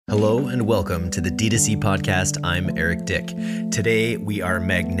Hello and welcome to the D2C podcast. I'm Eric Dick. Today we are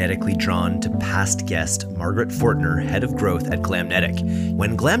magnetically drawn to past guest Margaret Fortner, head of growth at Glamnetic.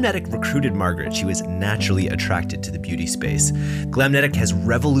 When Glamnetic recruited Margaret, she was naturally attracted to the beauty space. Glamnetic has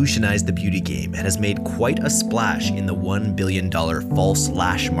revolutionized the beauty game and has made quite a splash in the $1 billion false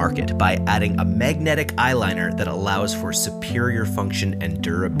lash market by adding a magnetic eyeliner that allows for superior function and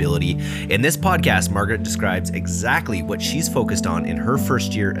durability. In this podcast, Margaret describes exactly what she's focused on in her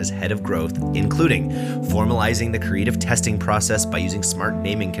first year as head of growth, including formalizing the creative testing process by using smart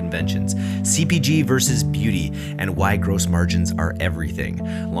naming conventions, CPG versus beauty, and why gross margins are everything,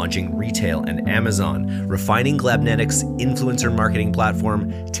 launching retail and Amazon, refining Glamnetic's influencer marketing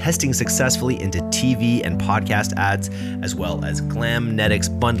platform, testing successfully into TV and podcast ads, as well as Glamnetic's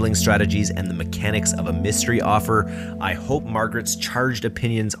bundling strategies and the mechanics of a mystery offer. I hope Margaret's charged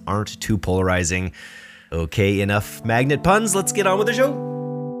opinions aren't too polarizing. Okay, enough magnet puns. Let's get on with the show.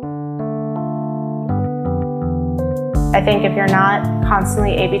 I think if you're not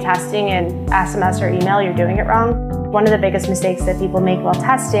constantly A/B testing in SMS or email, you're doing it wrong. One of the biggest mistakes that people make while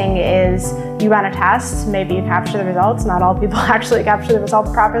testing is you run a test, maybe you capture the results, not all people actually capture the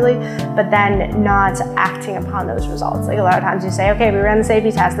results properly, but then not acting upon those results. Like a lot of times you say, okay, we ran this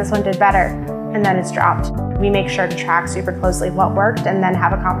A/B test, this one did better, and then it's dropped. We make sure to track super closely what worked and then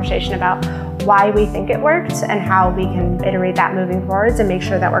have a conversation about why we think it worked and how we can iterate that moving forwards and make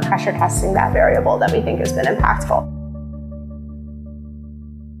sure that we're pressure testing that variable that we think has been impactful.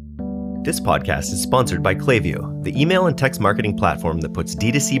 This podcast is sponsored by Klaviyo, the email and text marketing platform that puts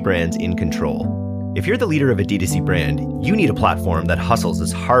D2C brands in control. If you're the leader of a D2C brand, you need a platform that hustles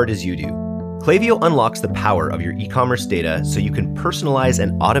as hard as you do. Klaviyo unlocks the power of your e-commerce data so you can personalize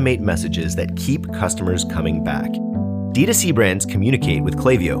and automate messages that keep customers coming back. D2C brands communicate with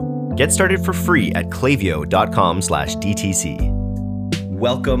Klaviyo. Get started for free at klaviyo.com/DTC.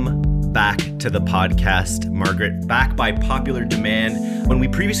 Welcome back to the podcast, Margaret, back by popular demand. When we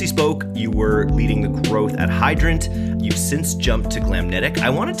previously spoke, you were leading the growth at Hydrant. You've since jumped to Glamnetic. I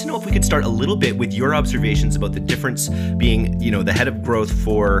wanted to know if we could start a little bit with your observations about the difference being, the head of growth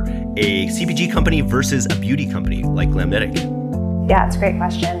for a CPG company versus a beauty company like Glamnetic. Yeah, it's a great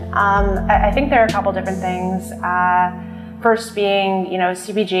question. I think there are a couple different things. First being,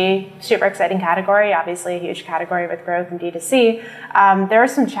 CPG, super exciting category, obviously a huge category with growth in D2C. There are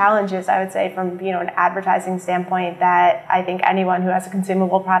some challenges, I would say, from an advertising standpoint that I think anyone who has a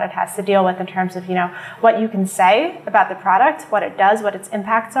consumable product has to deal with in terms of, what you can say about the product, what it does, what its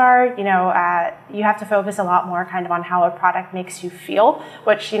impacts are. You have to focus a lot more kind of on how a product makes you feel,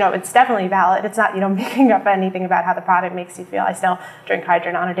 which, it's definitely valid. It's not, making up anything about how the product makes you feel. I still drink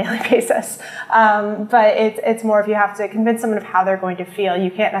Hydrant on a daily basis. But it's more if you have to convince someone of how they're going to feel. You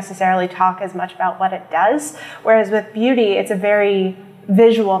can't necessarily talk as much about what it does. Whereas with beauty, it's a very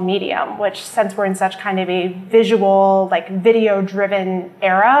visual medium, which since we're in such kind of a visual, video-driven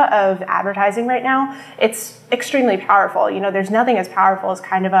era of advertising right now, it's extremely powerful. There's nothing as powerful as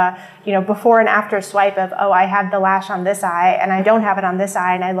kind of a, before and after swipe of, oh, I have the lash on this eye and I don't have it on this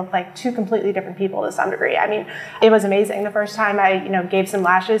eye and I look like two completely different people to some degree. I mean, it was amazing. The first time I, gave some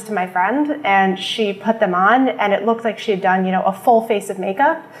lashes to my friend and she put them on and it looked like she had done, a full face of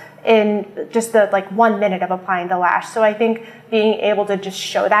makeup in just the 1 minute of applying the lash. So I think being able to just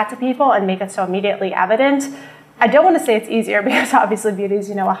show that to people and make it so immediately evident, I don't want to say it's easier because obviously beauty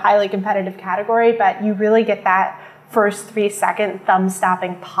is, a highly competitive category, but you really get that first 3-second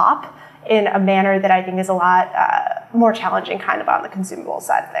thumb-stopping pop in a manner that I think is a lot more challenging kind of on the consumable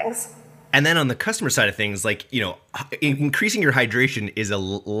side of things. And then on the customer side of things, increasing your hydration is a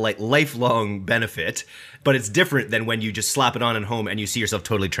lifelong benefit, but it's different than when you just slap it on at home and you see yourself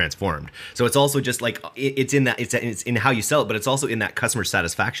totally transformed. So it's also just it's in how you sell it, but it's also in that customer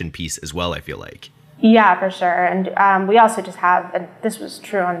satisfaction piece as well, I feel like. Yeah, for sure. And we also just have, and this was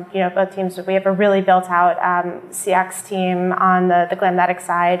true on both teams, we have a really built out CX team on the Glamnetic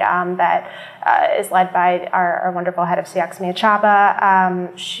side that is led by our wonderful head of CX, Mia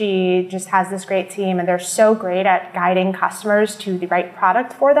Chapa. She just has this great team and they're so great at guiding customers to the right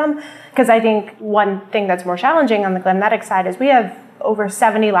product for them. Because I think one thing that's more challenging on the Glamnetic side is we have over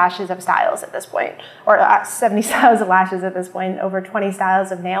 70 lashes of styles at this point, or 70 styles of lashes at this point, over 20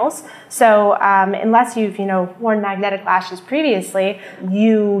 styles of nails. So unless you've worn magnetic lashes previously,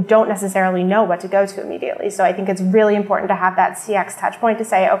 you don't necessarily know what to go to immediately. So I think it's really important to have that CX touch point to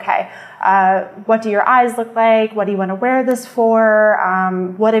say, okay, what do your eyes look like? What do you want to wear this for?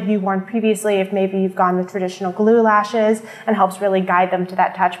 What have you worn previously if maybe you've gone with traditional glue lashes, and helps really guide them to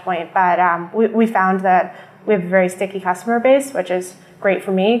that touch point. But we found that we have a very sticky customer base, which is great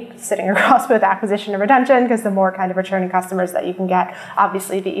for me, sitting across both acquisition and retention, because the more kind of returning customers that you can get,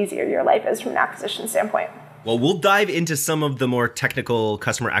 obviously the easier your life is from an acquisition standpoint. Well, we'll dive into some of the more technical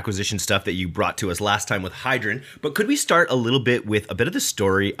customer acquisition stuff that you brought to us last time with Hydrant, but could we start a little bit with a bit of the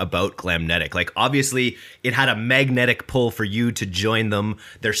story about Glamnetic? Like, obviously, it had a magnetic pull for you to join them.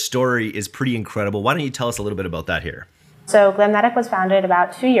 Their story is pretty incredible. Why don't you tell us a little bit about that here? So Glamnetic was founded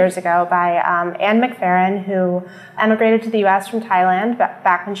about 2 years ago by Anne McFerrin, who emigrated to the U.S. from Thailand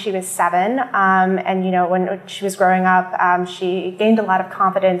back when she was 7. And when she was growing up, she gained a lot of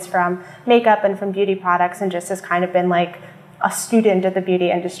confidence from makeup and from beauty products, and just has kind of been like a student of the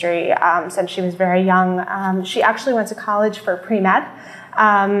beauty industry since she was very young. She actually went to college for pre-med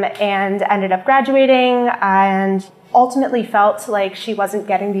and ended up graduating, and ultimately felt like she wasn't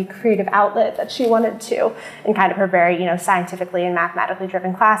getting the creative outlet that she wanted to in kind of her very, scientifically and mathematically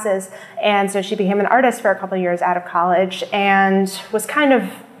driven classes. And so she became an artist for a couple of years out of college and was kind of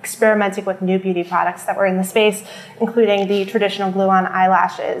experimenting with new beauty products that were in the space, including the traditional glue-on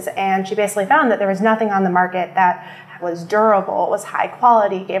eyelashes. And she basically found that there was nothing on the market that was durable, was high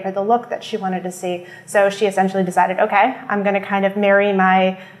quality, gave her the look that she wanted to see. So she essentially decided, okay, I'm going to kind of marry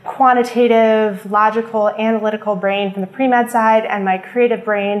my quantitative, logical, analytical brain from the pre-med side and my creative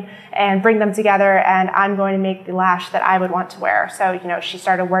brain and bring them together, and I'm going to make the lash that I would want to wear. So, she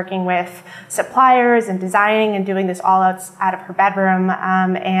started working with suppliers and designing and doing this all out of her bedroom.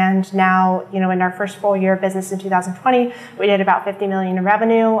 And now, in our first full year of business in 2020, we did about $50 million in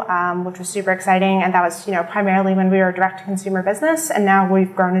revenue, which was super exciting. And that was, primarily when we were a direct-to-consumer business. And now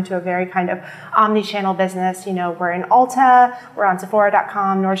we've grown into a very kind of omni-channel business. We're in Ulta, we're on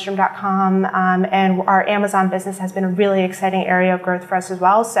Sephora.com, Nordstrom.com, and our Amazon business has been a really exciting area of growth for us as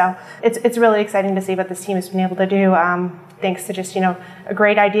well. So it's really exciting to see what this team has been able to do, thanks to just, a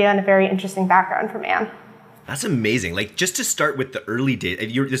great idea and a very interesting background from Anne. That's amazing. Like, just to start with the early days,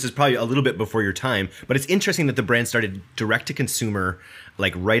 this is probably a little bit before your time, but it's interesting that the brand started direct to consumer,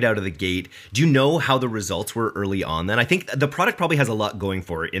 like right out of the gate. Do you know how the results were early on then? I think the product probably has a lot going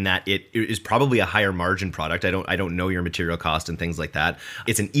for it in that it is probably a higher margin product. I don't know your material cost and things like that.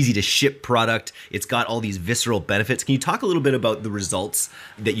 It's an easy to ship product. It's got all these visceral benefits. Can you talk a little bit about the results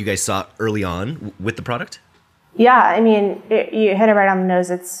that you guys saw early on with the product? Yeah, you hit it right on the nose.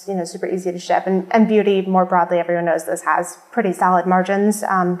 It's super easy to ship, and beauty more broadly, everyone knows this has pretty solid margins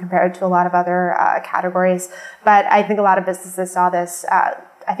compared to a lot of other categories. But I think a lot of businesses saw this.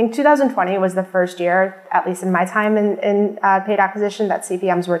 I think 2020 was the first year, at least in my time in paid acquisition, that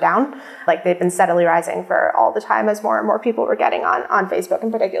CPMs were down. Like, they've been steadily rising for all the time as more and more people were getting on Facebook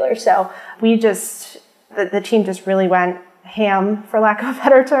in particular. So the team just really went ham, for lack of a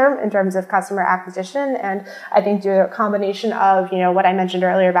better term, in terms of customer acquisition. And I think due to a combination of, what I mentioned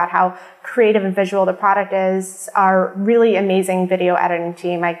earlier about how creative and visual the product is, our really amazing video editing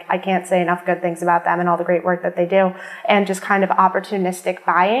team. I can't say enough good things about them and all the great work that they do. And just kind of opportunistic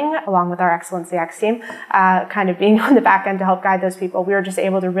buying, along with our Excellence CX team, kind of being on the back end to help guide those people. We were just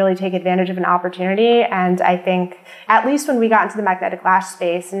able to really take advantage of an opportunity. And I think, at least when we got into the magnetic lash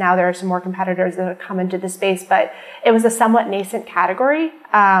space, and now there are some more competitors that have come into the space, but it was a somewhat nascent category.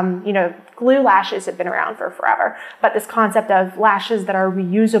 Glue lashes have been around for forever, but this concept of lashes that are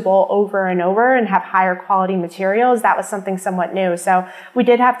reusable over and over and have higher quality materials, that was something somewhat new. So we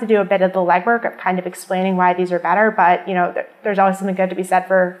did have to do a bit of the legwork of kind of explaining why these are better, but there's always something good to be said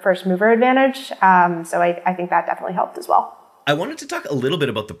for first mover advantage. So I think that definitely helped as well. I wanted to talk a little bit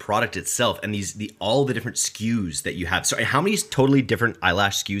about the product itself and all the different SKUs that you have. So how many totally different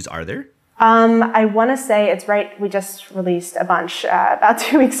eyelash SKUs are there? I want to say it's right. We just released a bunch about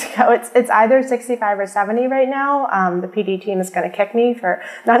 2 weeks ago. It's either 65 or 70 right now. The PD team is going to kick me for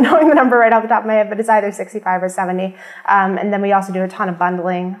not knowing the number right off the top of my head, but it's either 65 or 70. And then we also do a ton of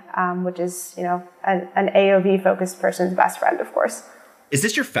bundling, which is, an AOV focused person's best friend, of course. Is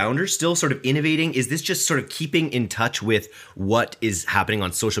this your founder still sort of innovating? Is this just sort of keeping in touch with what is happening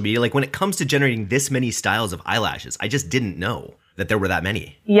on social media? Like, when it comes to generating this many styles of eyelashes, I just didn't know that there were that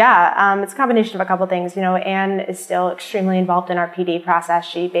many. Yeah, it's a combination of a couple things. Anne is still extremely involved in our PD process.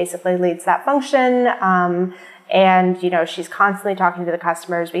 She basically leads that function. And, she's constantly talking to the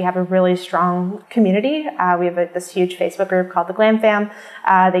customers. We have a really strong community. We have this huge Facebook group called the Glam Fam.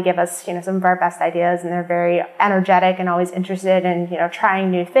 They give us, some of our best ideas, and they're very energetic and always interested in,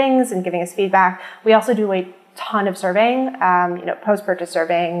 trying new things and giving us feedback. We also do a ton of surveying, post-purchase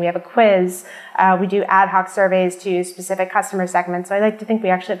surveying. We have a quiz. We do ad hoc surveys to specific customer segments. So I like to think we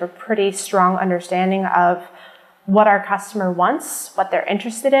actually have a pretty strong understanding of what our customer wants, what they're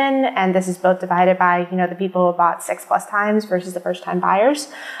interested in, and this is both divided by, the people who bought 6+ times versus the first-time buyers.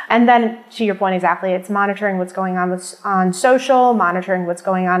 And then, to your point exactly, it's monitoring what's going on social, monitoring what's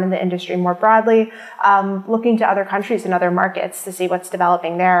going on in the industry more broadly, looking to other countries and other markets to see what's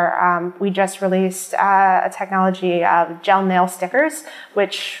developing there. We just released a technology of gel nail stickers,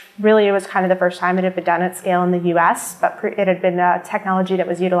 which really, it was kind of the first time it had been done at scale in the US, but it had been a technology that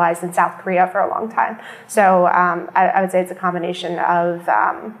was utilized in South Korea for a long time. So I would say it's a combination of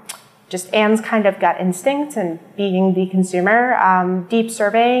just Anne's kind of gut instinct and being the consumer, deep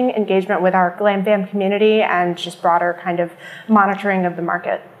surveying, engagement with our Glam Fam community, and just broader kind of monitoring of the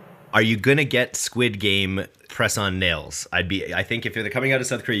market. Are you going to get Squid Game press-on nails? I think if they're coming out of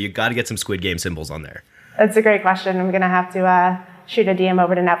South Korea, you got to get some Squid Game symbols on there. That's a great question. I'm going to have to shoot a DM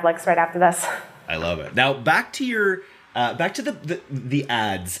over to Netflix right after this. I love it. Now back to your the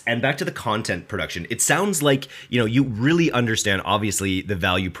ads and back to the content production. It sounds like you really understand obviously the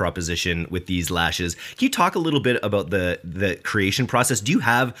value proposition with these lashes. Can you talk a little bit about the creation process? Do you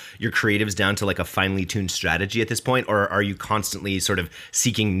have your creatives down to like a finely tuned strategy at this point, or are you constantly sort of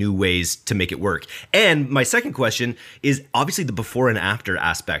seeking new ways to make it work? And my second question is obviously the before and after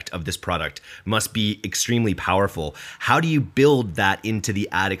aspect of this product must be extremely powerful. How do you build that into the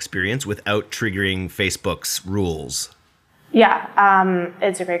ad experience without triggering Facebook's rules? Yeah,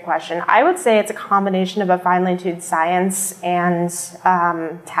 it's a great question. I would say it's a combination of a finely tuned science and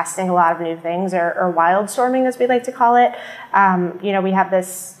testing a lot of new things, or wildstorming, as we like to call it. We have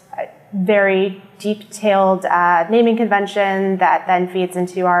this very detailed naming convention that then feeds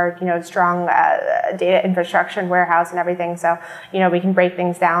into our strong data infrastructure and warehouse and everything. So we can break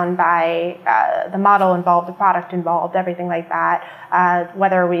things down by the model involved, the product involved, everything like that.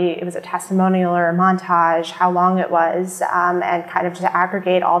 Whether it was a testimonial or a montage, how long it was, and kind of just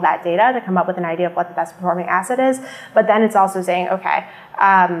aggregate all that data to come up with an idea of what the best performing asset is. But then it's also saying, okay,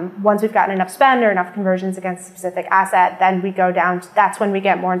 once we've gotten enough spend or enough conversions against a specific asset, then we go down. That's when we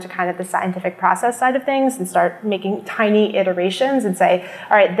get more into kind of the scientific process side of things and start making tiny iterations and say,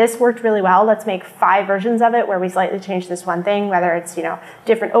 all right, this worked really well. Let's make 5 versions of it where we slightly change this one thing, whether it's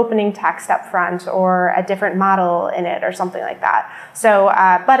different opening text up front or a different model in it or something like that. So,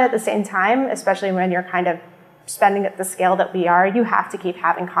 but at the same time, especially when you're kind of spending at the scale that we are, you have to keep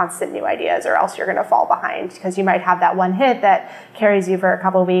having constant new ideas, or else you're going to fall behind, because you might have that one hit that carries you for a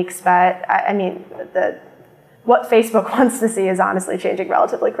couple of weeks. But I mean, what Facebook wants to see is honestly changing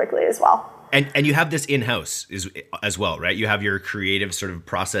relatively quickly as well. And you have this in-house as well, right? You have your creative sort of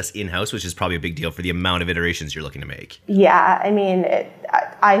process in-house, which is probably a big deal for the amount of iterations you're looking to make. Yeah, I mean,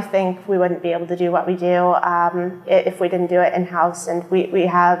 I think we wouldn't be able to do what we do if we didn't do it in-house. And we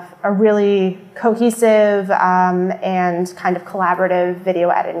have a really cohesive and kind of collaborative video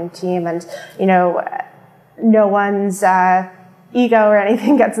editing team. And, no one's ego or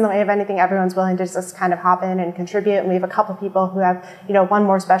anything gets in the way of anything. Everyone's willing to just kind of hop in and contribute. And we have a couple people who have, one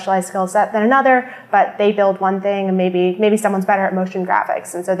more specialized skill set than another, but they build one thing, and maybe someone's better at motion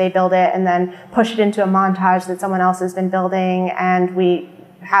graphics. And so they build it and then push it into a montage that someone else has been building. And we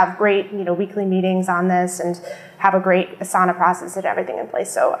have great, weekly meetings on this and have a great Asana process and everything in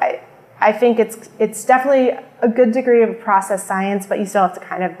place. So I think it's definitely a good degree of process science, but you still have to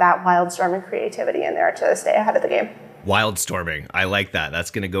kind of that wildstorming creativity in there to stay ahead of the game. Wildstorming. I like that. That's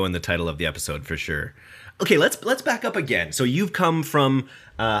going to go in the title of the episode for sure. Okay, let's back up again. So you've come from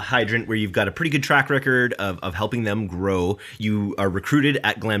Hydrant, where you've got a pretty good track record of helping them grow. You are recruited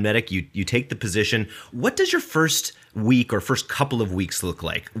at Glamnetic. You take the position. What does your first week or first couple of weeks look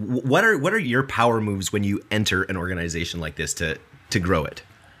like? What are your power moves when you enter an organization like this to grow it?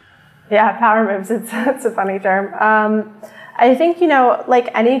 Yeah, power moves. It's a funny term. I think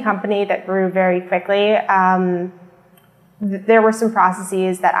like any company that grew very quickly. There were some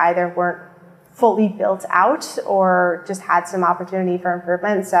processes that either weren't fully built out or just had some opportunity for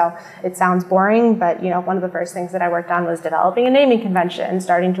improvement. So it sounds boring, but one of the first things that I worked on was developing a naming convention,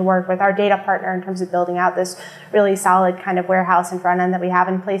 starting to work with our data partner in terms of building out this really solid kind of warehouse and front end that we have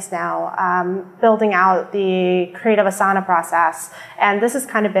in place now, building out the creative Asana process. And this has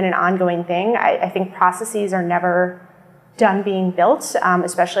kind of been an ongoing thing. I think processes are never done being built,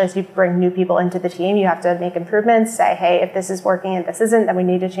 especially as you bring new people into the team. You have to make improvements, say, hey, if this is working and this isn't, then we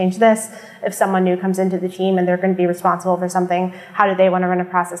need to change this. If someone new comes into the team and they're going to be responsible for something, how do they want to run a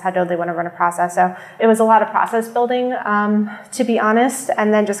process? How don't they want to run a process? So it was a lot of process building, to be honest,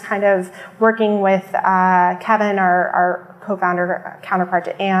 and then just kind of working with Kevin, our co-founder, counterpart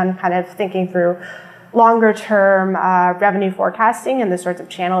to Anne, kind of thinking through longer term revenue forecasting and the sorts of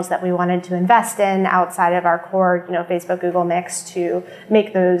channels that we wanted to invest in outside of our core, Facebook, Google mix to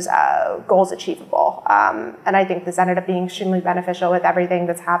make those goals achievable. And I think this ended up being extremely beneficial with everything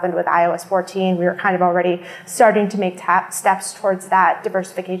that's happened with iOS 14. We were kind of already starting to make steps towards that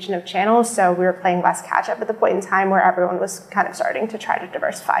diversification of channels. So we were playing less catch up at the point in time where everyone was kind of starting to try to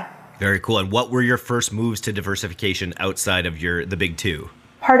diversify. Very cool. And what were your first moves to diversification outside of the big two?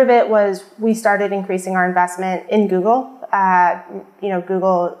 Part of it was we started increasing our investment in Google.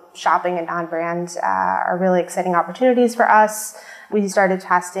 Google Shopping and non-brand are really exciting opportunities for us. We started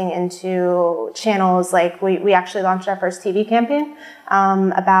testing into channels like we actually launched our first TV campaign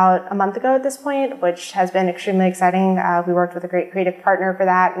about a month ago at this point, which has been extremely exciting. We worked with a great creative partner for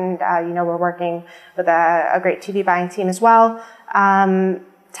that, and we're working with a great TV buying team as well.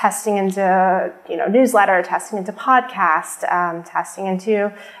 Testing into newsletter, testing into podcast, testing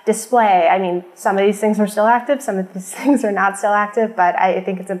into display. I mean, some of these things are still active, some of these things are not still active, but I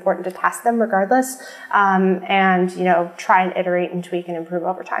think it's important to test them regardless, and try and iterate and tweak and improve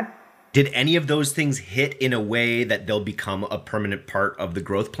over time. Did any of those things hit in a way that they'll become a permanent part of the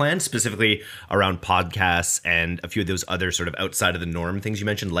growth plan, specifically around podcasts and a few of those other sort of outside of the norm things you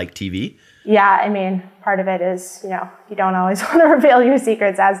mentioned, like TV? Yeah, I mean, part of it is, you don't always want to reveal your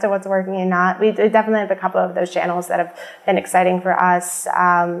secrets as to what's working and not. We definitely have a couple of those channels that have been exciting for us.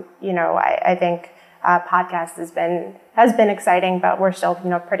 I think podcast has been exciting, but we're still,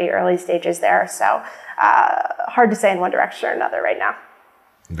 pretty early stages there. So hard to say in one direction or another right now.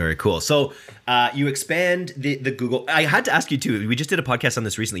 Very cool. So you expand the Google. I had to ask you too. We just did a podcast on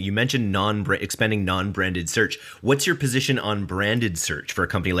this recently. You mentioned expanding non-branded search. What's your position on branded search for a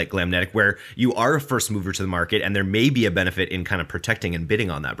company like Glamnetic, where you are a first mover to the market, and there may be a benefit in kind of protecting and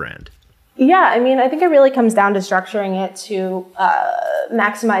bidding on that brand? Yeah, I mean, I think it really comes down to structuring it to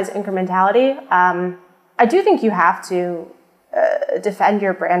maximize incrementality. I do think you have to defend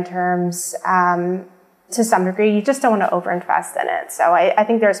your brand terms. To some degree, you just don't want to overinvest in it. So I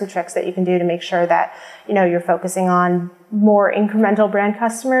think there are some tricks that you can do to make sure that, you're focusing on more incremental brand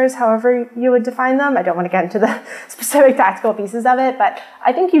customers, however you would define them. I don't want to get into the specific tactical pieces of it, but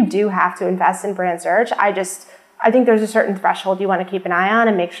I think you do have to invest in brand search. I think there's a certain threshold you want to keep an eye on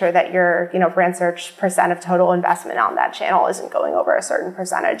and make sure that your, brand search percent of total investment on that channel isn't going over a certain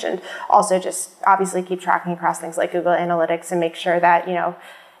percentage. And also just obviously keep tracking across things like Google Analytics and make sure that,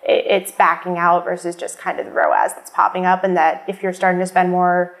 it's backing out versus just kind of the ROAS that's popping up, and that if you're starting to spend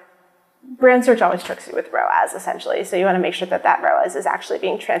more, brand search always tricks you with ROAS essentially. So you want to make sure that ROAS is actually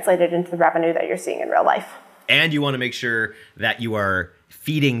being translated into the revenue that you're seeing in real life. And you want to make sure that you are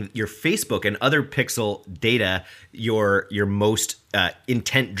feeding your Facebook and other pixel data your most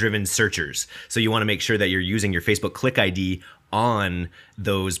intent-driven searchers. So you want to make sure that you're using your Facebook Click ID on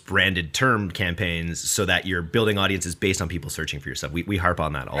those branded term campaigns so that you're building audiences based on people searching for your stuff. We harp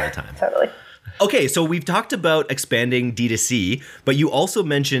on that all the time. Totally. Okay, so we've talked about expanding D2C, but you also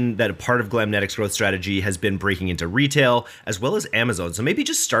mentioned that a part of Glamnetic's growth strategy has been breaking into retail as well as Amazon. So maybe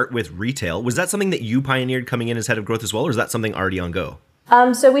just start with retail. Was that something that you pioneered coming in as head of growth as well, or is that something already on go?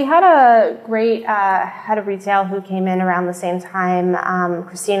 So we had a great head of retail who came in around the same time.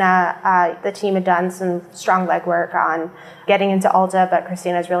 Christina, the team had done some strong legwork on getting into Ulta, but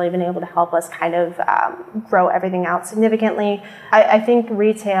Christina's really been able to help us kind of grow everything out significantly. I think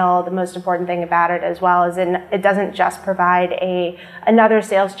retail, the most important thing about it as well is it doesn't just provide another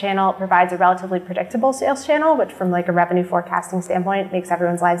sales channel, it provides a relatively predictable sales channel, which from like a revenue forecasting standpoint makes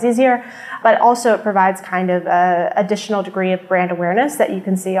everyone's lives easier, but also it provides kind of a additional degree of brand awareness that you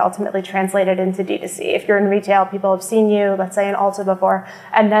can see ultimately translated into D2C. If you're in retail, people have seen you, let's say in Ulta before,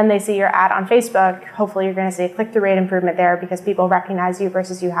 and then they see your ad on Facebook, hopefully you're going to see a click-through rate improvement there because people recognize you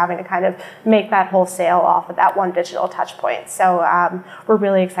versus you having to kind of make that whole sale off of that one digital touch point. So we're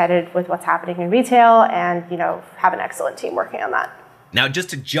really excited with what's happening in retail and, have an excellent team working on that. Now, just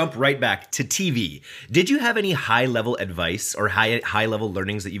to jump right back to TV, did you have any high-level advice or high-level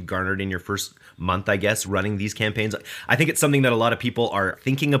learnings that you've garnered in your first month, I guess, running these campaigns? I think it's something that a lot of people are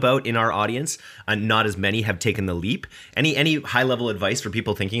thinking about in our audience, and not as many have taken the leap. Any high-level advice for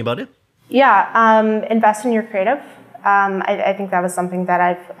people thinking about it? Yeah, invest in your creative. I think that was something that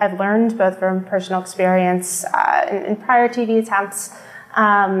I've learned both from personal experience in prior TV attempts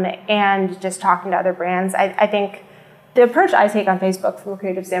and just talking to other brands. I think the approach I take on Facebook from a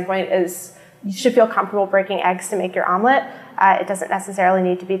creative standpoint is you should feel comfortable breaking eggs to make your omelet. It doesn't necessarily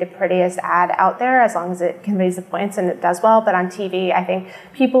need to be the prettiest ad out there as long as it conveys the points and it does well. But on TV, I think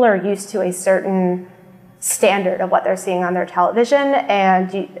people are used to a certain standard of what they're seeing on their television,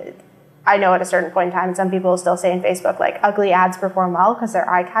 and I know at a certain point in time, some people still say in Facebook, like, ugly ads perform well because they're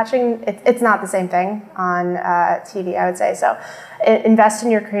eye-catching. It's not the same thing on TV, I would say. So invest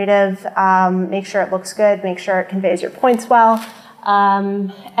in your creative, make sure it looks good, make sure it conveys your points well.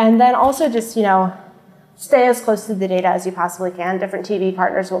 And then also just, stay as close to the data as you possibly can. Different TV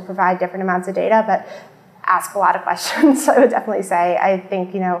partners will provide different amounts of data, but ask a lot of questions, I would definitely say. I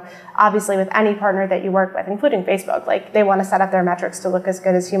think, obviously with any partner that you work with, including Facebook, like they want to set up their metrics to look as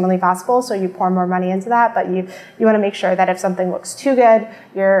good as humanly possible, so you pour more money into that, but you want to make sure that if something looks too good,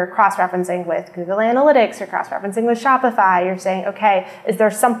 you're cross-referencing with Google Analytics, you're cross-referencing with Shopify, you're saying, okay, is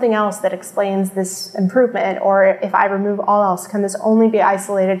there something else that explains this improvement, or if I remove all else, can this only be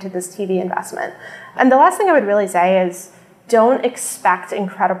isolated to this TV investment? And the last thing I would really say is don't expect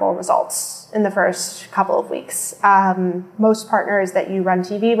incredible results in the first couple of weeks. Most partners that you run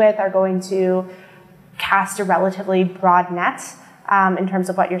TV with are going to cast a relatively broad net in terms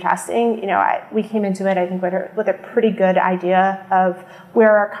of what you're testing. We came into it, I think, with a pretty good idea of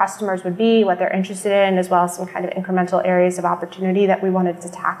where our customers would be, what they're interested in, as well as some kind of incremental areas of opportunity that we wanted to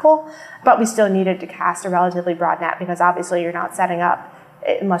tackle. But we still needed to cast a relatively broad net because obviously you're not setting up,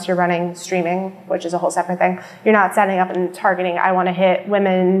 unless you're running streaming, which is a whole separate thing, you're not setting up and targeting, I want to hit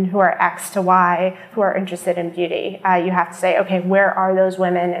women who are X to Y who are interested in beauty. You have to say, okay, where are those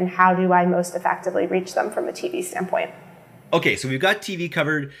women and how do I most effectively reach them from a TV standpoint? Okay, so we've got TV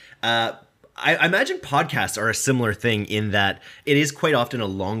covered. I imagine podcasts are a similar thing in that it is quite often a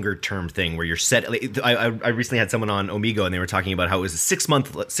longer term thing where you're set. I recently had someone on Omigo and they were talking about how it was 6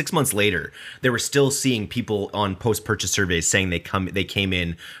 months later, they were still seeing people on post purchase surveys saying they came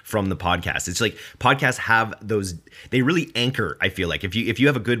in from the podcast. It's like podcasts have those, they really anchor. I feel like if you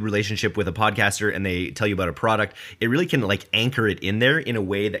have a good relationship with a podcaster and they tell you about a product, it really can like anchor it in there in a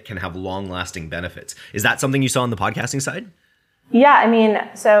way that can have long lasting benefits. Is that something you saw on the podcasting side?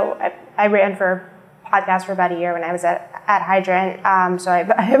 Yeah, so I ran for podcasts for about a year when I was at Hydrant, so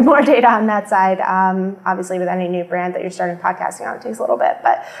I have more data on that side. Obviously, with any new brand that you're starting podcasting on, it takes a little bit,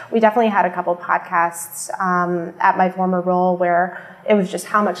 but we definitely had a couple podcasts at my former role where it was just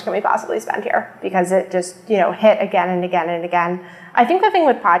how much can we possibly spend here, because it just hit again and again and again. I think the thing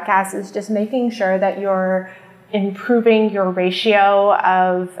with podcasts is just making sure that you're improving your ratio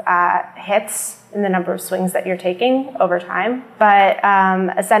of hits in the number of swings that you're taking over time. But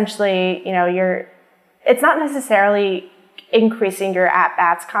essentially, it's not necessarily increasing your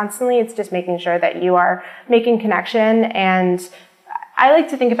at-bats constantly. It's just making sure that you are making connection. And I like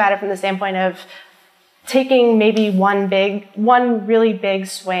to think about it from the standpoint of taking maybe one really big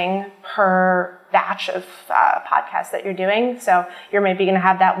swing per batch of podcasts that you're doing. So you're maybe going to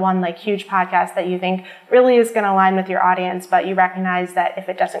have that one huge podcast that you think really is going to align with your audience, but you recognize that if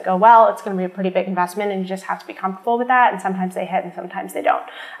it doesn't go well, it's going to be a pretty big investment and you just have to be comfortable with that. And sometimes they hit and sometimes they don't.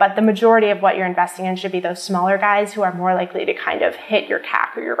 But the majority of what you're investing in should be those smaller guys who are more likely to kind of hit your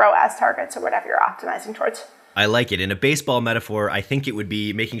CAC or your ROAS targets or whatever you're optimizing towards. I like it. In a baseball metaphor, I think it would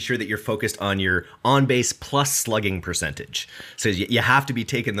be making sure that you're focused on your on-base plus slugging percentage. So you have to be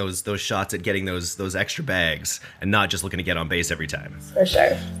taking those shots at getting those extra bags and not just looking to get on base every time. For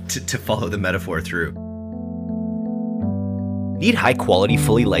sure. To follow the metaphor through. Need high-quality,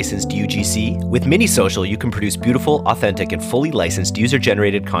 fully licensed UGC? With Mini Social, you can produce beautiful, authentic, and fully licensed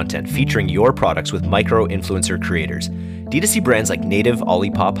user-generated content featuring your products with micro-influencer creators. D2C brands like Native,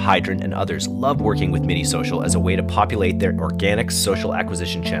 Olipop, Hydrant, and others love working with Mini Social as a way to populate their organic social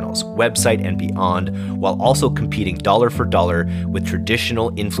acquisition channels, website, and beyond, while also competing dollar for dollar with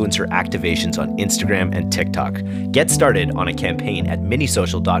traditional influencer activations on Instagram and TikTok. Get started on a campaign at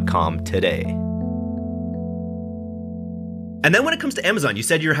minisocial.com today. And then when it comes to Amazon, you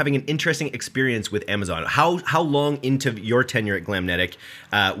said you're having an interesting experience with Amazon. How long into your tenure at Glamnetic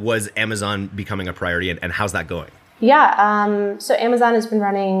was Amazon becoming a priority, and how's that going? Yeah, so Amazon has been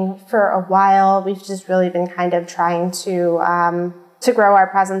running for a while. We've just really been kind of trying to grow our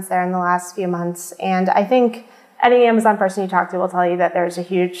presence there in the last few months. And I think any Amazon person you talk to will tell you that there's a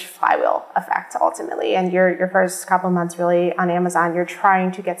huge flywheel effect ultimately. And your first couple of months really on Amazon, you're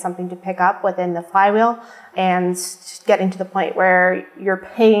trying to get something to pick up within the flywheel and getting to the point where you're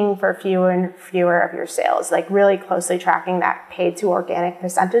paying for fewer and fewer of your sales, like really closely tracking that paid to organic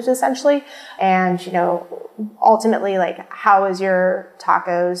percentage essentially. And, ultimately, how is your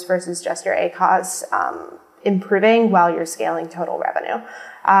tacos versus just your ACOS improving while you're scaling total revenue?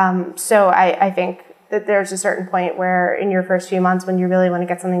 So I think that there's a certain point where in your first few months when you really want to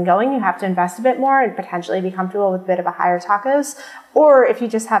get something going, you have to invest a bit more and potentially be comfortable with a bit of a higher tacos. Or if you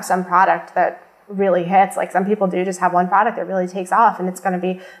just have some product that really hits. Like some people do just have one product that really takes off and it's going to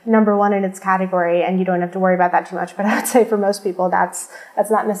be number one in its category and you don't have to worry about that too much. But I would say for most people, that's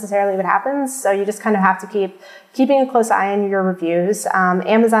not necessarily what happens. So you just kind of have to keeping a close eye on your reviews.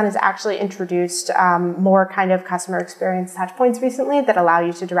 Amazon has actually introduced more kind of customer experience touch points recently that allow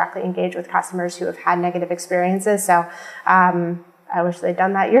you to directly engage with customers who have had negative experiences. So I wish they'd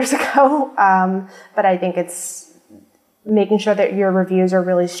done that years ago. But I think it's making sure that your reviews are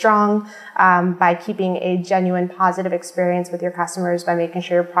really strong by keeping a genuine positive experience with your customers, by making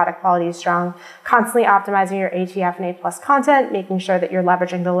sure your product quality is strong, constantly optimizing your ATF and A+ content, making sure that you're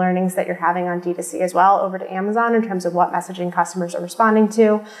leveraging the learnings that you're having on D2C as well over to Amazon in terms of what messaging customers are responding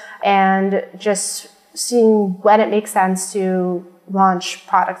to, and just seeing when it makes sense to launch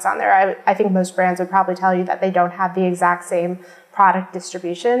products on there. I think most brands would probably tell you that they don't have the exact same product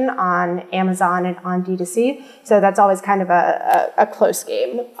distribution on Amazon and on D2C. So that's always kind of a close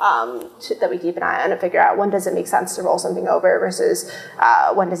game that we keep an eye on to figure out when does it make sense to roll something over versus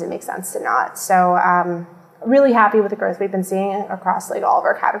when does it make sense to not. So really happy with the growth we've been seeing across like all of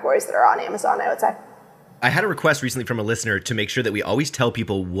our categories that are on Amazon, I would say. I had a request recently from a listener to make sure that we always tell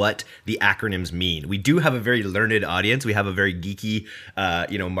people what the acronyms mean. We do have a very learned audience. We have a very geeky,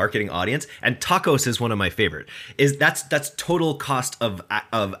 marketing audience, and TACOS is one of my favorite. That's total cost of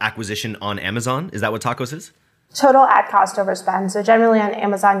acquisition on Amazon? Is that what TACOS is? Total ad cost over spend. So generally on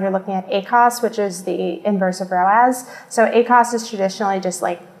Amazon, you're looking at ACoS, which is the inverse of ROAS. So ACoS is traditionally just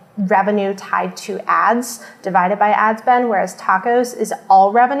like revenue tied to ads divided by ad spend, whereas TACOS is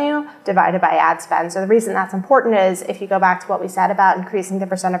all revenue divided by ad spend. So the reason that's important is if you go back to what we said about increasing the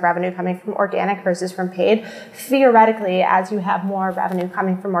percent of revenue coming from organic versus from paid, theoretically, as you have more revenue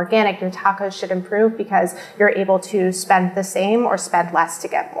coming from organic, your TACOS should improve because you're able to spend the same or spend less to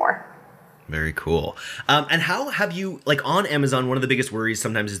get more. Very cool. And how have you, like on Amazon, one of the biggest worries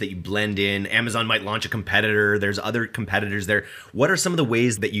sometimes is that you blend in. Amazon might launch a competitor. There's other competitors there. What are some of the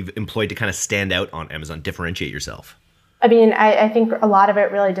ways that you've employed to kind of stand out on Amazon, differentiate yourself? I mean, I think a lot of it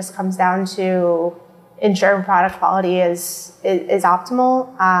really just comes down to ensuring product quality is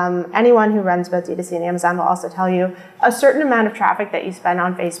optimal. Anyone who runs both D2C and Amazon will also tell you a certain amount of traffic that you spend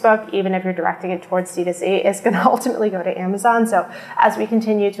on Facebook, even if you're directing it towards D2C, is going to ultimately go to Amazon. So as we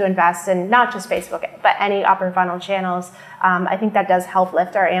continue to invest in not just Facebook, but any upper funnel channels, I think that does help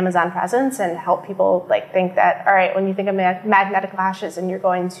lift our Amazon presence and help people like think that, all right, when you think of magnetic lashes and you're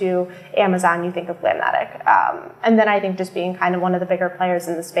going to Amazon, you think of Glamnetic. And then I think just being kind of one of the bigger players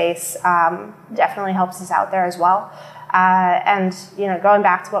in the space definitely helps us out there as well. And going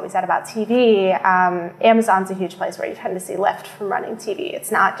back to what we said about TV, Amazon's a huge place where you tend to see lift from running TV. It's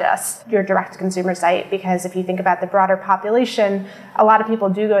not just your direct-to-consumer site, because if you think about the broader population, a lot of people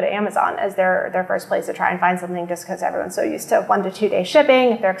do go to Amazon as their first place to try and find something, just because everyone's so used to 1 to 2 day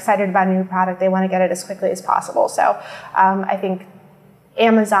shipping. If they're excited about a new product, they want to get it as quickly as possible. So I think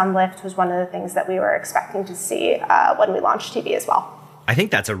Amazon lift was one of the things that we were expecting to see when we launched TV as well. I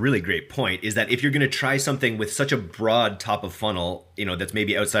think that's a really great point, is that if you're going to try something with such a broad top of funnel, that's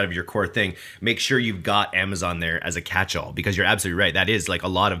maybe outside of your core thing, make sure you've got Amazon there as a catch-all, because you're absolutely right. That is like a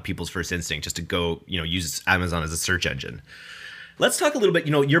lot of people's first instinct, just to go, use Amazon as a search engine. Let's talk a little bit,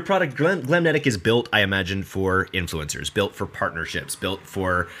 your product, Glamnetic, is built, I imagine, for influencers, built for partnerships, built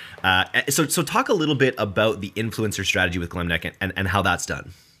for, so talk a little bit about the influencer strategy with Glamnetic and how that's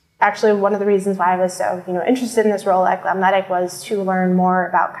done. Actually, one of the reasons why I was so interested in this role at Glamnetic was to learn more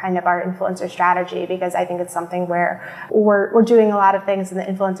about kind of our influencer strategy, because I think it's something where we're doing a lot of things in the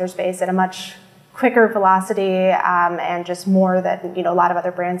influencer space at a much quicker velocity and just more than a lot of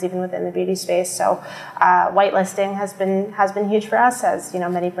other brands even within the beauty space. So whitelisting has been huge for us, as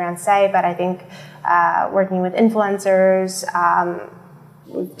many brands say. But I think working with influencers,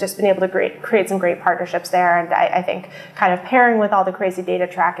 we've just been able to create some great partnerships there. And I think kind of pairing with all the crazy data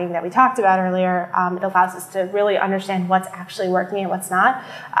tracking that we talked about earlier, it allows us to really understand what's actually working and what's not.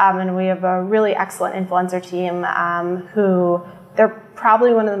 And we have a really excellent influencer team who they're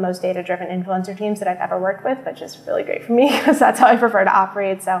probably one of the most data-driven influencer teams that I've ever worked with, which is really great for me because that's how I prefer to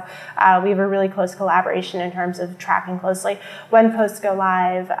operate. So we have a really close collaboration in terms of tracking closely when posts go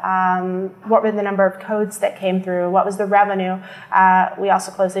live, what were the number of codes that came through, what was the revenue. We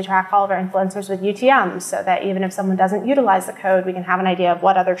also closely track all of our influencers with UTMs, so that even if someone doesn't utilize the code, we can have an idea of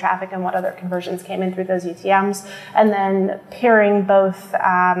what other traffic and what other conversions came in through those UTMs. And then pairing both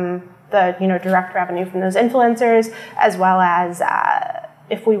the direct revenue from those influencers, as well as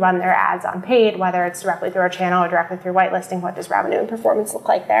if we run their ads on paid, whether it's directly through our channel or directly through whitelisting, what does revenue and performance look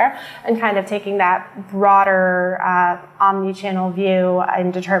like there? And kind of taking that broader omni-channel view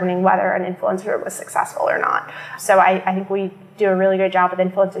and determining whether an influencer was successful or not. So I think we do a really good job with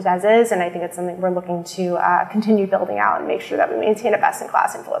influencers as is, and I think it's something we're looking to continue building out and make sure that we maintain a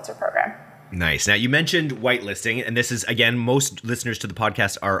best-in-class influencer program. Nice. Now, you mentioned whitelisting, and this is, again, most listeners to the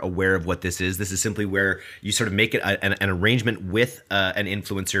podcast are aware of what this is. This is simply where you sort of make it an arrangement with an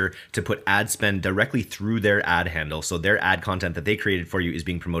influencer to put ad spend directly through their ad handle. So their ad content that they created for you is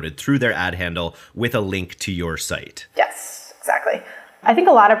being promoted through their ad handle with a link to your site. Yes, exactly. I think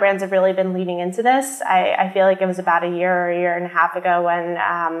a lot of brands have really been leaning into this. I feel like it was about a year and a half ago when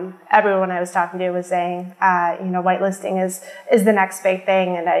everyone I was talking to was saying, whitelisting is the next big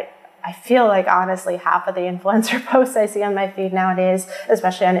thing. And I feel like, honestly, half of the influencer posts I see on my feed nowadays,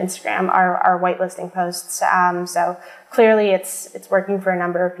 especially on Instagram, are whitelisting posts. So clearly it's working for a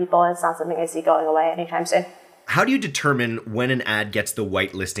number of people. It's not something I see going away anytime soon. How do you determine when an ad gets the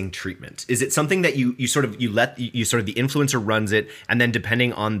whitelisting treatment? Is it something that you let the influencer runs it, and then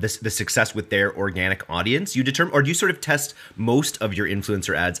depending on the success with their organic audience, you determine, or do you sort of test most of your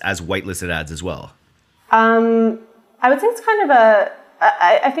influencer ads as whitelisted ads as well? I would say it's kind of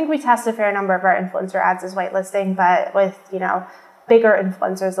I think we test a fair number of our influencer ads as whitelisting, but with, bigger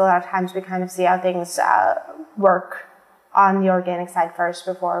influencers, a lot of times we kind of see how things work on the organic side first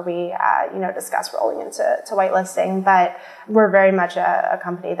before we, discuss rolling into whitelisting. But we're very much a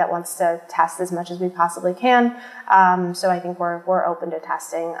company that wants to test as much as we possibly can. So I think we're open to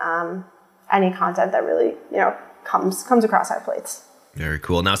testing any content that really, comes across our plates. Very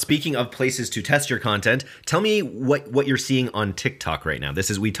cool. Now, speaking of places to test your content, tell me what you're seeing on TikTok right now.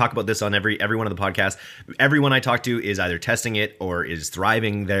 We talk about this on every one of the podcasts. Everyone I talk to is either testing it or is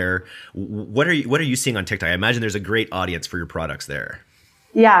thriving there. What are you seeing on TikTok? I imagine there's a great audience for your products there.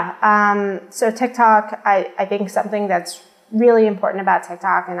 Yeah. So TikTok, I think something that's really important about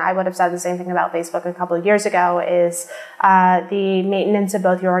TikTok, and I would have said the same thing about Facebook a couple of years ago, is the maintenance of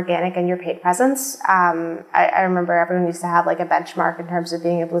both your organic and your paid presence. I remember everyone used to have like a benchmark in terms of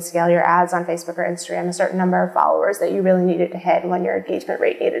being able to scale your ads on Facebook or Instagram, a certain number of followers that you really needed to hit and when your engagement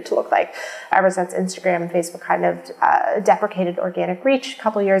rate needed to look like. Ever since Instagram and Facebook kind of deprecated organic reach a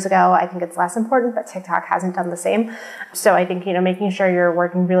couple of years ago, I think it's less important, but TikTok hasn't done the same. So I think, making sure you're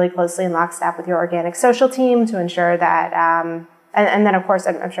working really closely in lockstep with your organic social team to ensure that and then, of course,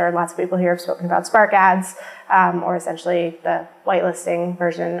 I'm sure lots of people here have spoken about Spark Ads, or essentially the whitelisting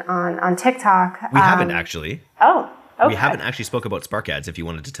version on TikTok. We haven't actually. Oh, okay. We haven't actually spoke about Spark Ads, if you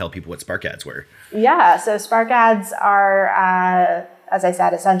wanted to tell people what Spark Ads were. Yeah, so Spark Ads are, as I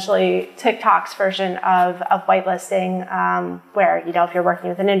said, essentially TikTok's version of whitelisting, where, if you're working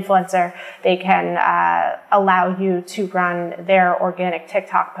with an influencer, they can allow you to run their organic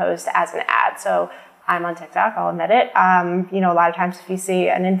TikTok post as an ad. So I'm on TikTok, I'll admit it. A lot of times if you see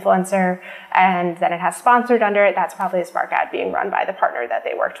an influencer and then it has sponsored under it, that's probably a Spark ad being run by the partner that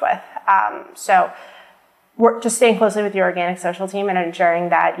they worked with. So we're just staying closely with your organic social team and ensuring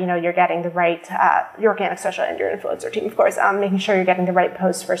that, you're getting the right, your organic social and your influencer team, of course, making sure you're getting the right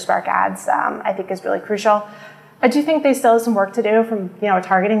posts for Spark ads, I think is really crucial. I do think they still have some work to do from, a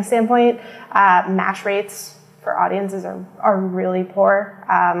targeting standpoint. Match rates for audiences are really poor.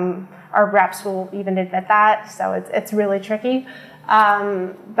 Our reps will even admit that, so it's really tricky.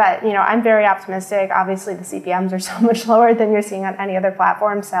 But I'm very optimistic. Obviously, the CPMs are so much lower than you're seeing on any other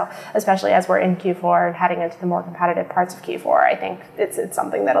platform. So especially as we're in Q4 and heading into the more competitive parts of Q4, I think it's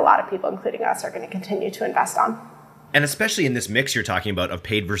something that a lot of people, including us, are going to continue to invest on. And especially in this mix you're talking about of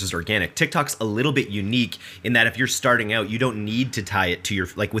paid versus organic, TikTok's a little bit unique in that if you're starting out, you don't need to tie it to your,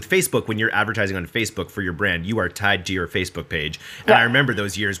 like with Facebook, when you're advertising on Facebook for your brand, you are tied to your Facebook page. And yeah. I remember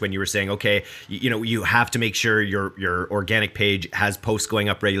those years when you were saying, okay, you have to make sure your organic page has posts going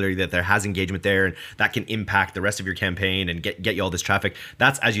up regularly, that there has engagement there, and that can impact the rest of your campaign and get you all this traffic.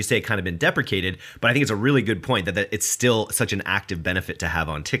 That's, as you say, kind of been deprecated, but I think it's a really good point that it's still such an active benefit to have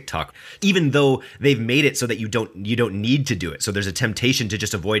on TikTok, even though they've made it so that you don't need to do it. So there's a temptation to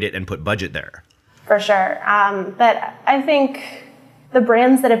just avoid it and put budget there. For sure. But I think the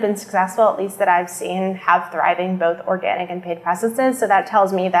brands that have been successful, at least that I've seen, have thriving both organic and paid presences. So that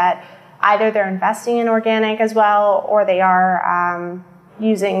tells me that either they're investing in organic as well, or they are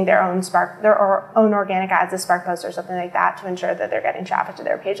using their own organic ads as Spark posts or something like that to ensure that they're getting traffic to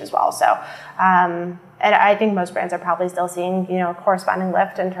their page as well. So, and I think most brands are probably still seeing, a corresponding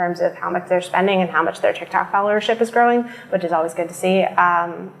lift in terms of how much they're spending and how much their TikTok followership is growing, which is always good to see.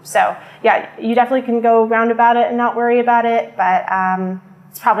 So yeah, you definitely can go round about it and not worry about it, but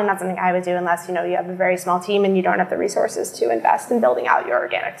it's probably not something I would do unless, you have a very small team and you don't have the resources to invest in building out your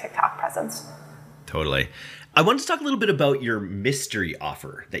organic TikTok presence. Totally. I wanted to talk a little bit about your mystery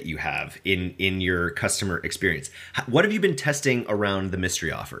offer that you have in your customer experience. What have you been testing around the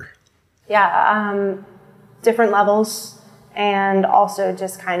mystery offer? Yeah, different levels. and also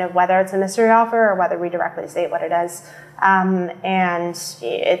just kind of whether it's a mystery offer or whether we directly state what it is. And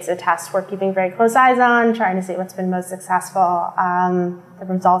it's a test we're keeping very close eyes on, trying to see what's been most successful. The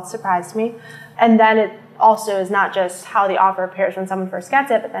results surprised me. And then it also is not just how the offer appears when someone first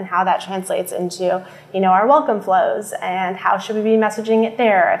gets it, but then how that translates into, our welcome flows and how should we be messaging it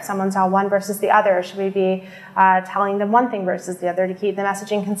there. If someone saw one versus the other, should we be telling them one thing versus the other to keep the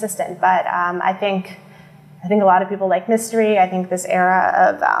messaging consistent? But I think a lot of people like mystery. I think this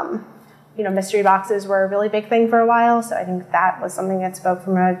era of mystery boxes were a really big thing for a while. So I think that was something that spoke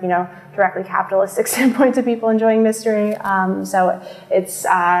from a directly capitalistic standpoint to people enjoying mystery. So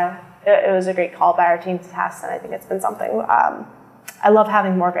it was a great call by our team to test, and I think it's been something I love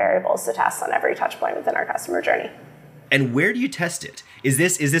having more variables to test on every touch point within our customer journey. And where do you test it? Is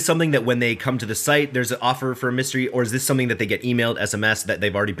this something that when they come to the site, there's an offer for a mystery, or is this something that they get emailed, SMS, that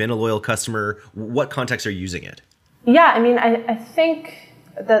they've already been a loyal customer? What context are you using it? Yeah, I think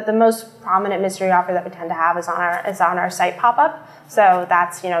the most prominent mystery offer that we tend to have is on our site pop-up. So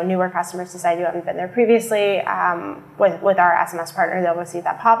that's newer customers to site who haven't been there previously. With our SMS partner, they'll receive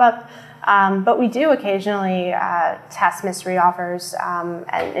that pop-up. But we do occasionally test mystery offers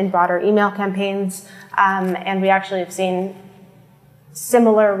and in broader email campaigns, and we actually have seen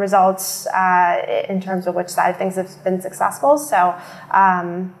similar results in terms of which side of things have been successful. So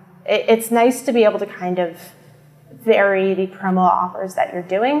it's nice to be able to kind of vary the promo offers that you're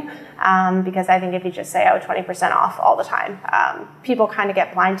doing, because I think if you just say, 20% off all the time, people kind of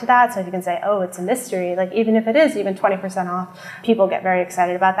get blind to that. So if you can say, it's a mystery, like even if it is even 20% off, people get very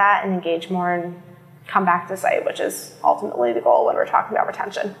excited about that and engage more and come back to the site, which is ultimately the goal when we're talking about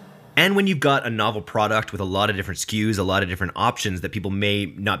retention. And when you've got a novel product with a lot of different SKUs, a lot of different options that people may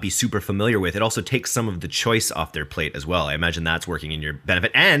not be super familiar with, it also takes some of the choice off their plate as well. I imagine that's working in your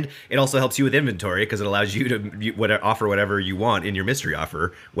benefit. And it also helps you with inventory because it allows you to offer whatever you want in your mystery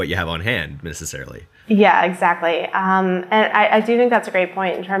offer, what you have on hand necessarily. Yeah, exactly. And I do think that's a great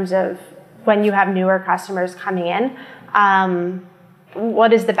point in terms of when you have newer customers coming in.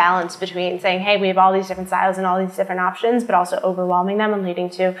 What is the balance between saying, hey, we have all these different styles and all these different options, but also overwhelming them and leading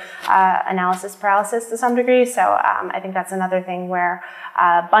to analysis paralysis to some degree. So I think that's another thing where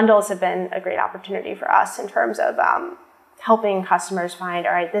bundles have been a great opportunity for us in terms of helping customers find,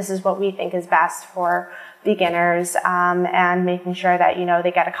 all right, this is what we think is best for beginners, and making sure that,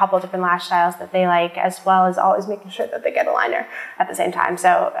 they get a couple of different lash styles that they like, as well as always making sure that they get a liner at the same time.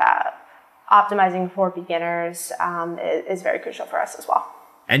 So optimizing for beginners is very crucial for us as well.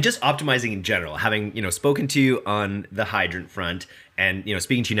 And just optimizing in general, having spoken to you on the hydrant front, and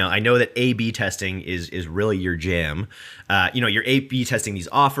speaking to you now, I know that A/B testing is really your jam. You're A/B testing these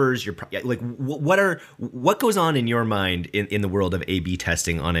offers. You're like, what goes on in your mind in the world of A/B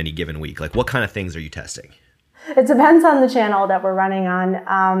testing on any given week? Like, what kind of things are you testing? It depends on the channel that we're running on.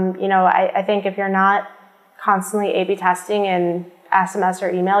 I think if you're not constantly A/B testing in SMS or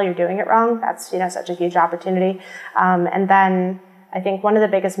email, you're doing it wrong. That's such a huge opportunity. And then I think one of the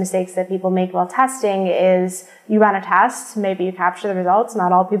biggest mistakes that people make while testing is you run a test, maybe you capture the results.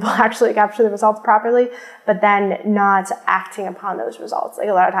 Not all people actually capture the results properly, but then not acting upon those results. Like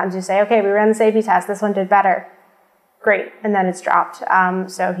a lot of times you say, okay, we ran this A/B test, this one did better. Great, and then it's dropped.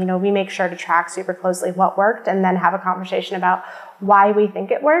 So we make sure to track super closely what worked and then have a conversation about why we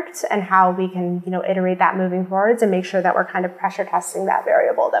think it worked and how we can iterate that moving forwards and make sure that we're kind of pressure testing that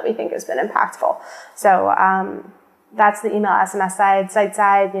variable that we think has been impactful. So that's the email SMS side. Site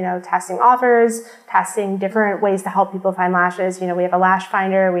side, testing offers, testing different ways to help people find lashes. We have a lash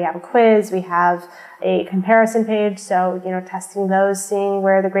finder, we have a quiz, we have a comparison page. So testing those, seeing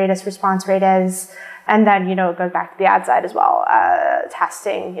where the greatest response rate is. And then, it goes back to the ad side as well,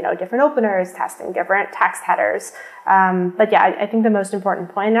 testing, different openers, testing different text headers. But yeah, I think the most important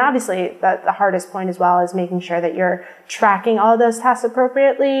point, and obviously the hardest point as well, is making sure that you're tracking all of those tests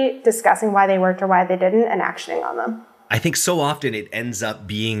appropriately, discussing why they worked or why they didn't, and actioning on them. I think so often it ends up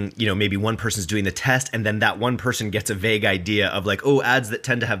being, maybe one person's doing the test and then that one person gets a vague idea of like, ads that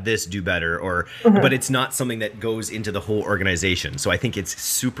tend to have this do better, or, but it's not something that goes into the whole organization. So I think it's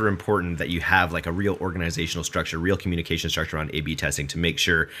super important that you have like a real organizational structure, real communication structure on A/B testing to make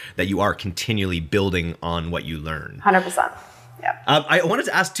sure that you are continually building on what you learn. 100%. Yeah. I wanted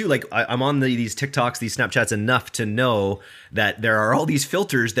to ask too, like I'm on these TikToks, these Snapchats enough to know that there are all these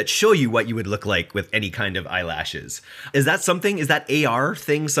filters that show you what you would look like with any kind of eyelashes. Is that AR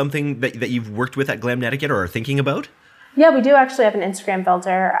thing something that you've worked with at Glamnetiquette or are thinking about? Yeah, we do actually have an Instagram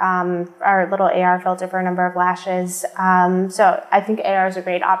filter, our little AR filter for a number of lashes. So I think AR is a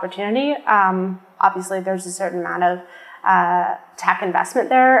great opportunity. Obviously, there's a certain amount of tech investment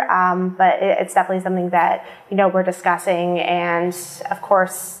there, but it's definitely something that we're discussing. And of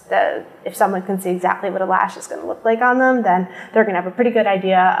course, if someone can see exactly what a lash is going to look like on them, then they're going to have a pretty good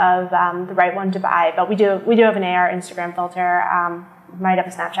idea of the right one to buy. But we do have an AR Instagram filter. Might have a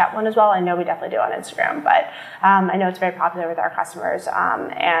Snapchat one as well. I know we definitely do on Instagram, but I know it's very popular with our customers,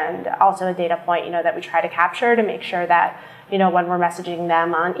 and also a data point that we try to capture to make sure that when we're messaging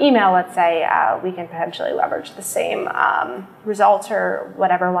them on email, let's say, we can potentially leverage the same results or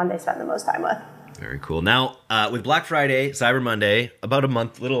whatever one they spend the most time with. Very cool. Now, with Black Friday, Cyber Monday, about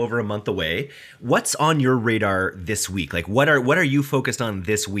little over a month away, what's on your radar this week? Like, what are you focused on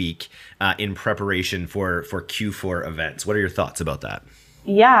this week in preparation for Q4 events? What are your thoughts about that?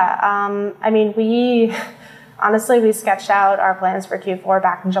 Yeah, we sketched out our plans for Q4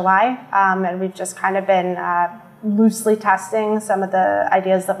 back in July, and we've just kind of been loosely testing some of the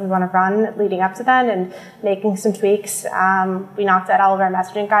ideas that we want to run leading up to then and making some tweaks. We knocked out all of our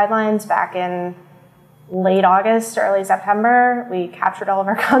messaging guidelines back in late August, early September. We captured all of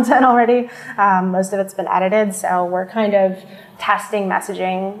our content already. Most of it's been edited, so we're kind of testing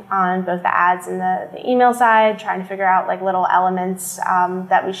messaging on both the ads and the email side, trying to figure out like little elements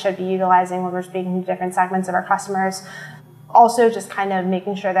that we should be utilizing when we're speaking to different segments of our customers. Also, just kind of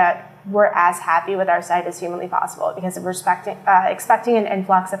making sure that we're as happy with our site as humanly possible, because if we're expecting an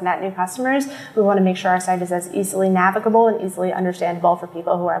influx of net new customers, we want to make sure our site is as easily navigable and easily understandable for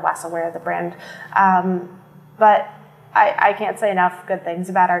people who are less aware of the brand. But I can't say enough good things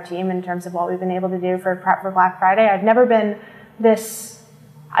about our team in terms of what we've been able to do for prep for Black Friday. I've never been this,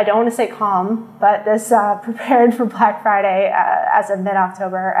 I don't want to say calm, but this prepared for Black Friday as of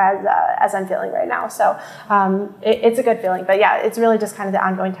mid-October as I'm feeling right now. So it's a good feeling. But yeah, it's really just kind of the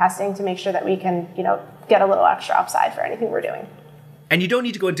ongoing testing to make sure that we can, get a little extra upside for anything we're doing. And you don't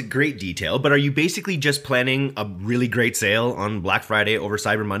need to go into great detail, but are you basically just planning a really great sale on Black Friday over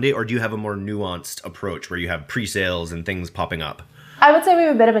Cyber Monday, or do you have a more nuanced approach where you have pre-sales and things popping up? I would say we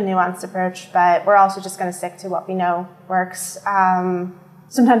have a bit of a nuanced approach, but we're also just going to stick to what we know works.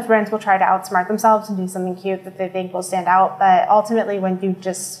 Sometimes brands will try to outsmart themselves and do something cute that they think will stand out, but ultimately when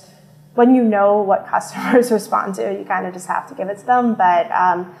you know what customers respond to, you kind of just have to give it to them. But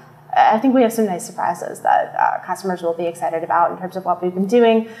I think we have some nice surprises that customers will be excited about in terms of what we've been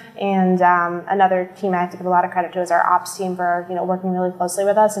doing. And another team I have to give a lot of credit to is our ops team for working really closely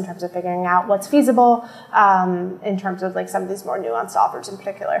with us in terms of figuring out what's feasible in terms of like some of these more nuanced offers in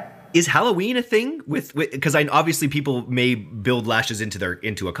particular. Is Halloween a thing because obviously people may build lashes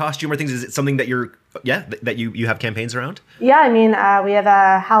into a costume or things? Is it something that you have campaigns around? Yeah, we have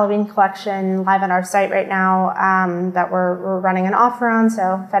a Halloween collection live on our site right now that we're running an offer on.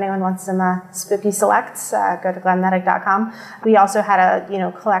 So if anyone wants some spooky selects, go to glamnetic.com. We also had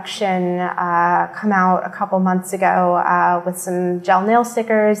a collection come out a couple months ago with some gel nail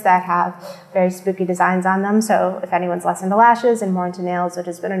stickers that have very spooky designs on them. So if anyone's less into lashes and more into nails, which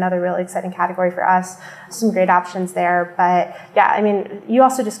has been another really exciting category for us, some great options there. But yeah, you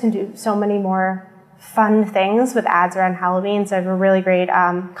also just can do so many more fun things with ads around Halloween. So I have a really great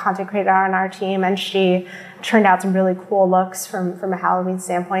content creator on our team, and she turned out some really cool looks from a Halloween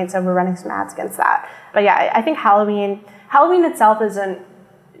standpoint. So we're running some ads against that. But yeah, I think Halloween itself isn't,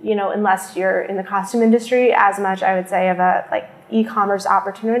 unless you're in the costume industry, as much, I would say, of a e-commerce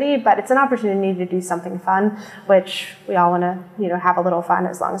opportunity, but it's an opportunity to do something fun, which we all want to, have a little fun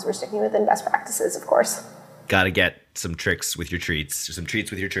as long as we're sticking within best practices, of course. Got to get some tricks with your treats, or some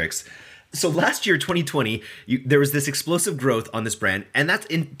treats with your tricks. So last year, 2020, there was this explosive growth on this brand, and that's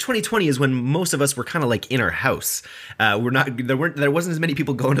in 2020 is when most of us were kind of like in our house. There wasn't as many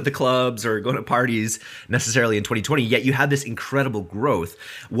people going to the clubs or going to parties necessarily in 2020. Yet you had this incredible growth.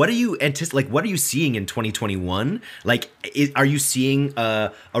 What are you What are you seeing in 2021? Are you seeing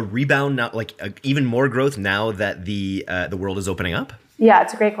a rebound now, even more growth now that the world is opening up? Yeah,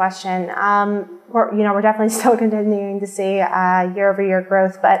 it's a great question. We're definitely still continuing to see year-over-year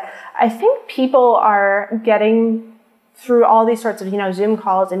growth, but I think people are getting through all these sorts of Zoom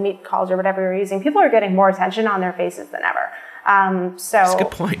calls and Meet calls or whatever you're using. People are getting more attention on their faces than ever. That's a good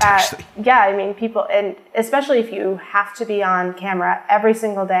point, actually. Yeah, people, and especially if you have to be on camera every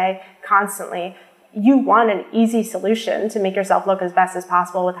single day, constantly, you want an easy solution to make yourself look as best as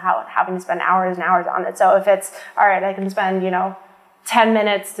possible without having to spend hours and hours on it. So if it's, all right, I can spend, 10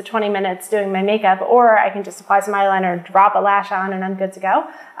 minutes to 20 minutes doing my makeup, or I can just apply some eyeliner, drop a lash on, and I'm good to go.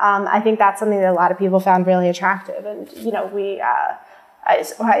 I think that's something that a lot of people found really attractive. And,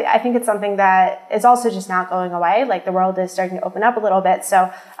 I think it's something that is also just not going away. The world is starting to open up a little bit.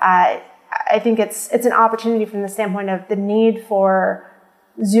 So I think it's an opportunity from the standpoint of the need for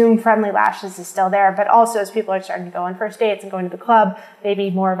Zoom-friendly lashes is still there, but also as people are starting to go on first dates and going to the club, maybe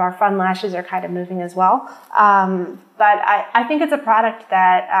more of our fun lashes are kind of moving as well. But I think it's a product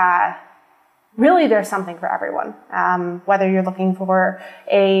that really there's something for everyone. Whether you're looking for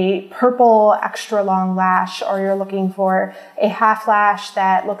a purple extra long lash or you're looking for a half lash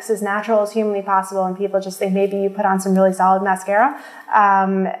that looks as natural as humanly possible and people just think maybe you put on some really solid mascara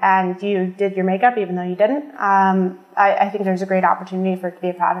and you did your makeup even though you didn't. I think there's a great opportunity for it to be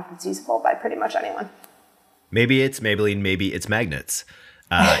a product that's usable by pretty much anyone. Maybe it's Maybelline, maybe it's magnets.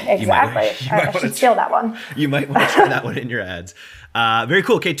 Exactly. I should steal that one. You might want to try that one in your ads. Very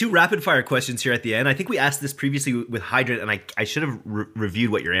cool. Okay, 2 rapid fire questions here at the end. I think we asked this previously with Hydrant, and I should have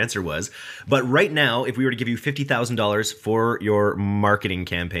reviewed what your answer was. But right now, if we were to give you $50,000 for your marketing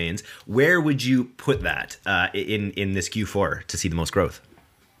campaigns, where would you put that in this Q4 to see the most growth?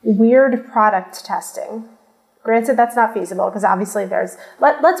 Weird product testing. Granted, that's not feasible because obviously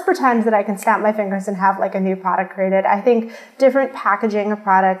let's pretend that I can snap my fingers and have like a new product created. I think different packaging of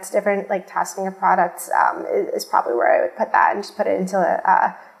products, different like testing of products is probably where I would put that and just put it into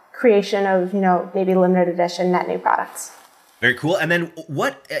a creation of, maybe limited edition net new products. Very cool. And then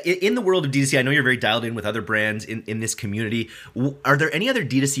what, in the world of D2C, I know you're very dialed in with other brands in this community. Are there any other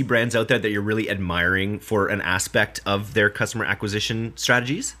D2C brands out there that you're really admiring for an aspect of their customer acquisition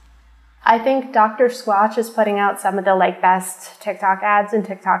strategies? I think Dr. Squatch is putting out some of the best TikTok ads and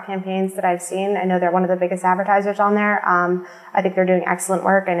TikTok campaigns that I've seen. I know they're one of the biggest advertisers on there. I think they're doing excellent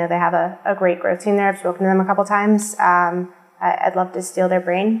work. I know they have a great growth team there. I've spoken to them a couple times. I'd love to steal their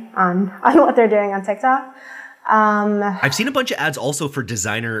brain on what they're doing on TikTok. I've seen a bunch of ads also for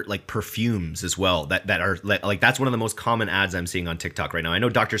designer perfumes as well that are that's one of the most common ads I'm seeing on TikTok right now. I know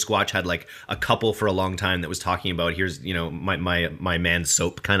Dr. Squatch had a couple for a long time that was talking about here's my man's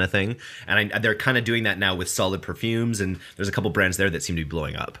soap kind of thing, and they're kind of doing that now with solid perfumes, and there's a couple brands there that seem to be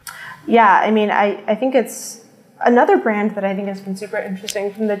blowing up. Yeah, I mean I think it's another brand that I think has been super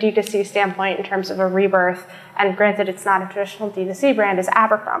interesting from the D2C standpoint in terms of a rebirth, and granted it's not a traditional D2C brand, is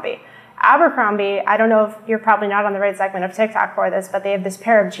Abercrombie. Abercrombie, I don't know if you're probably not on the right segment of TikTok for this, but they have this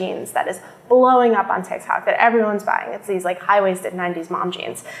pair of jeans that is blowing up on TikTok that everyone's buying. It's these high-waisted 90s mom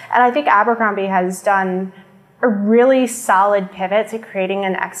jeans. And I think Abercrombie has done a really solid pivot to creating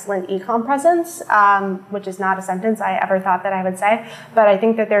an excellent e-com presence, which is not a sentence I ever thought that I would say, but I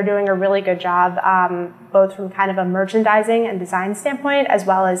think that they're doing a really good job, both from kind of a merchandising and design standpoint, as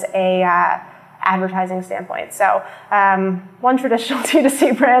well as a advertising standpoint. So one traditional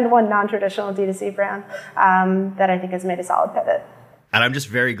D2C brand, one non-traditional D2C brand that I think has made a solid pivot. And I'm just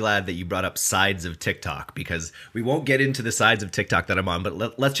very glad that you brought up sides of TikTok, because we won't get into the sides of TikTok that I'm on,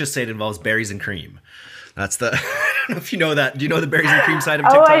 but let's just say it involves berries and cream. That's the, I don't know if you know that. Do you know the berries and cream side of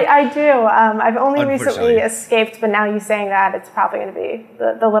TikTok? Oh, I do. I've only recently escaped, but now you saying that, it's probably going to be,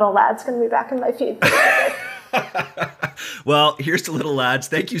 the little lad's going to be back in my feed. Well, here's to little lads.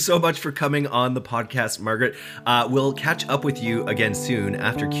 Thank you so much for coming on the podcast, Margaret. We'll catch up with you again soon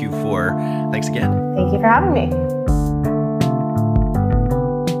after Q4. Thanks again. Thank you for having me.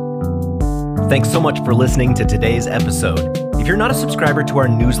 Thanks so much for listening to today's episode. If you're not a subscriber to our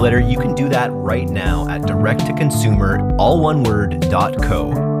newsletter, you can do that right now at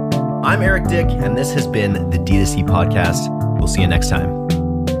directtoconsumer.co. I'm Eric Dick, and this has been the D2C Podcast. We'll see you next time.